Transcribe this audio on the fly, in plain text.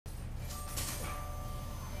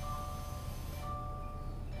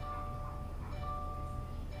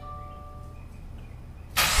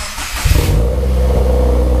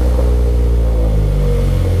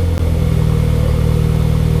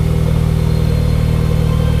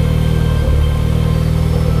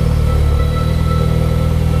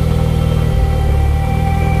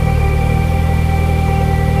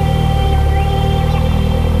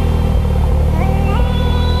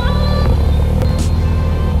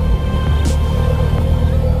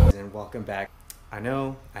welcome back. I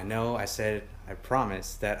I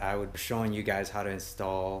promised that I would be showing you guys how to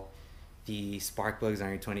install the spark plugs on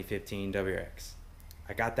your 2015 WRX.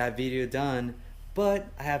 I got that video done, but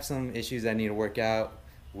I have some issues I need to work out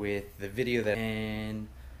with the video and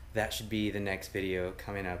that should be the next video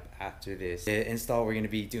coming up after this. The install we're going to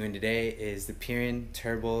be doing today is the PERRIN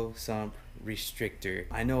Turbo Sump Restrictor.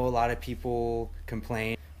 I know a lot of people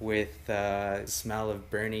complain with the smell of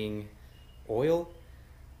burning oil,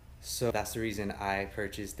 so that's the reason I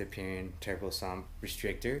purchased the PERRIN Turbo Sump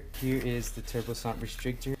Restrictor. Here is the Turbo Sump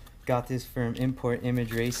Restrictor. Got this from Import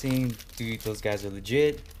Image Racing. Dude, those guys are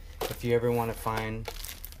legit. If you ever want to find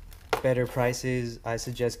better prices, I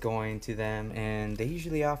suggest going to them, and they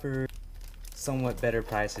usually offer somewhat better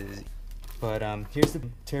prices. But here's the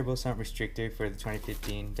Turbo Sump Restrictor for the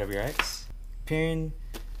 2015 WRX. PERRIN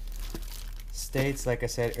states, like I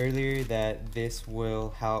said earlier, that this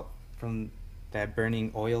will help from that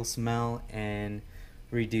burning oil smell and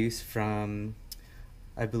reduce from,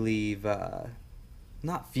 I believe,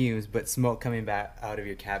 not fumes, but smoke coming back out of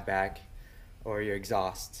your cab back or your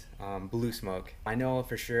exhaust, blue smoke. I know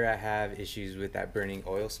for sure I have issues with that burning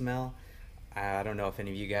oil smell. I don't know if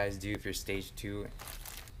any of you guys do if you're stage 2.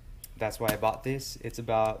 That's why I bought this. It's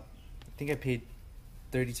about, I think I paid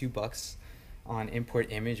 32 bucks on Import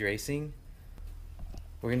Image Racing.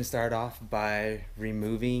 We're gonna start off by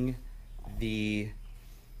removing the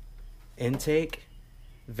intake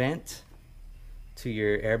vent to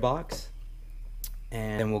your airbox,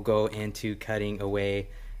 and then we'll go into cutting away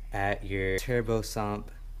at your turbo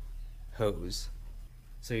sump hose.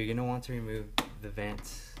 So you're gonna want to remove the vent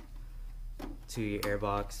to your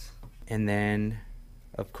airbox, and then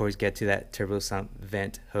of course get to that turbo sump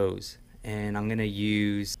vent hose. And I'm gonna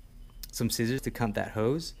use some scissors to cut that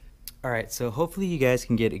hose. Alright, so hopefully you guys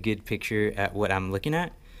can get a good picture at what I'm looking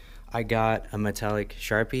at. I got a metallic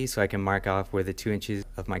Sharpie so I can mark off where the 2 inches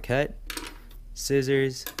of my cut,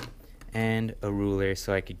 scissors, and a ruler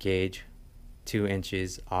so I could gauge 2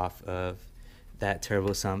 inches off of that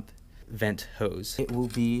turbo sump vent hose. It will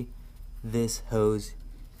be this hose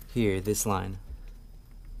here, this line.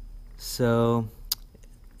 So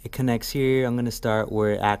it connects here. I'm gonna start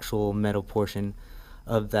where actual metal portion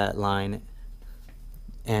of that line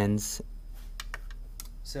ends.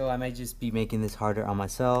 So I might just be making this harder on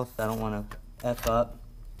myself. I don't want to F up.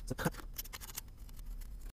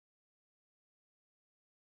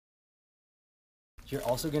 You're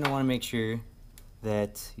also going to want to make sure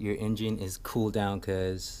that your engine is cooled down,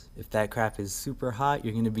 because if that crap is super hot,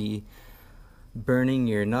 you're going to be burning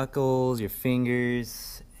your knuckles, your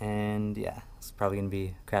fingers, and yeah, it's probably going to be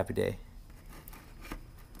a crappy day.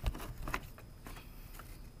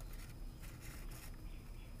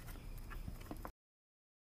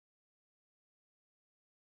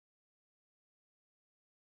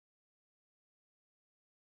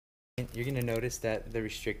 You're going to notice that the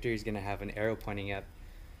restrictor is going to have an arrow pointing up.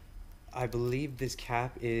 I believe this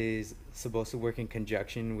cap is supposed to work in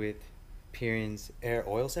conjunction with PERRIN's air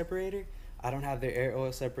oil separator. I don't have their air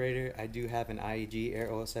oil separator. I do have an IEG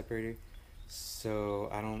air oil separator, so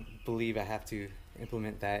I don't believe I have to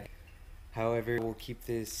implement that. However, we'll keep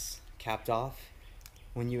this capped off.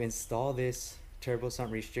 When you install this turbo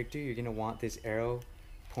sump restrictor, you're going to want this arrow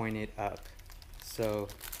pointed up, so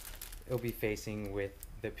it'll be facing with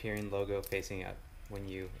the PERRIN logo facing up when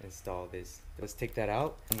you install this. Let's take that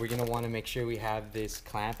out. We're gonna want to make sure we have this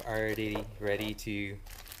clamp already ready to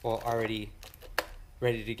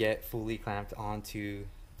get fully clamped onto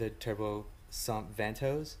the turbo sump vent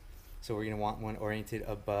hose. So we're gonna want one oriented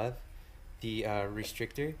above the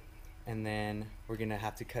restrictor, and then we're gonna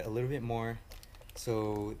have to cut a little bit more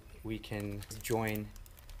so we can join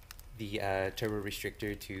the turbo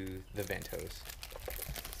restrictor to the vent hose.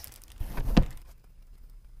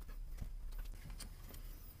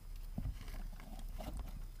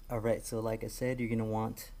 Alright, so like I said, you're going to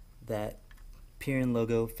want that PERRIN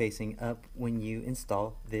logo facing up when you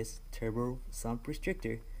install this turbo sump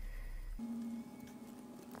restrictor.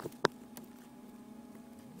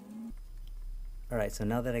 Alright, so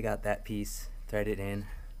now that I got that piece threaded in,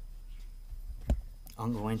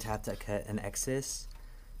 I'm going to have to cut an excess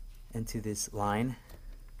into this line,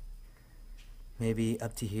 maybe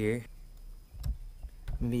up to here,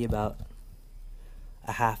 maybe about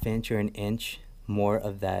a ½ inch or an inch more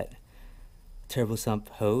of that turbo sump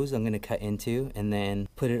hose I'm going to cut into, and then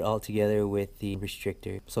put it all together with the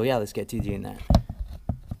restrictor. So yeah, let's get to doing that.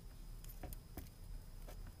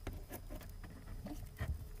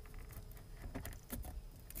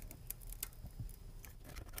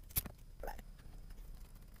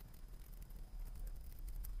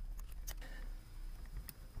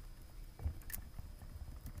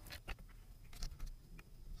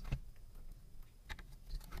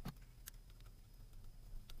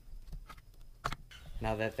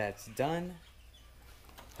 Now that that's done,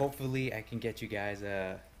 hopefully I can get you guys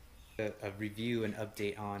a review and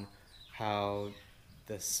update on how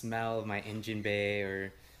the smell of my engine bay,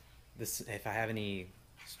 or this, if I have any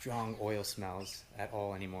strong oil smells at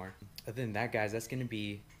all anymore. Other than that, guys, that's gonna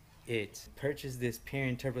be it. Purchase this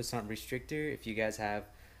PERRIN Turbo Sump Restrictor if you guys have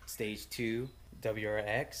stage 2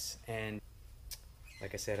 WRX, and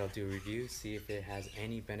like I said, I'll do a review, see if it has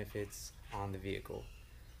any benefits on the vehicle.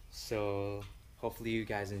 So hopefully you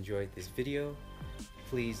guys enjoyed this video.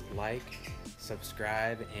 Please like,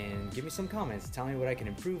 subscribe, and give me some comments. Tell me what I can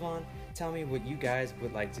improve on. Tell me what you guys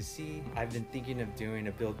would like to see. I've been thinking of doing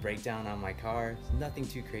a build breakdown on my car. Nothing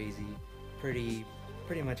too crazy. Pretty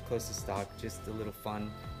much close to stock. Just a little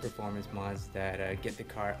fun performance mods that get the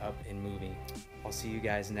car up and moving. I'll see you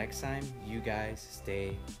guys next time. You guys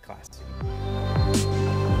stay classy.